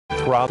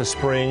Throughout the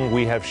spring,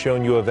 we have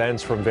shown you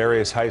events from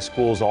various high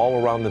schools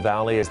all around the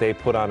valley as they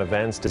put on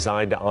events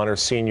designed to honor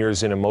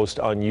seniors in a most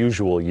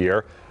unusual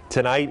year.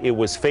 Tonight, it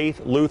was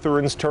Faith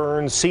Lutheran's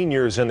turn.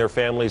 Seniors and their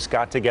families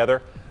got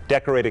together,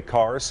 decorated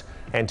cars,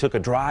 and took a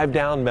drive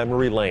down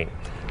memory lane.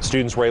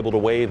 Students were able to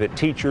wave at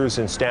teachers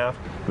and staff,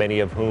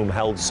 many of whom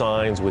held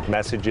signs with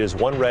messages.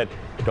 One read,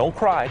 "Don't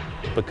cry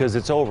because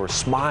it's over.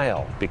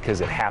 Smile because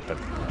it happened."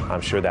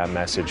 I'm sure that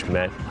message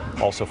meant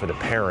also for the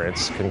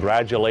parents.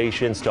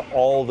 Congratulations to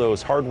all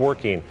those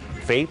hardworking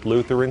Faith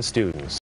Lutheran students.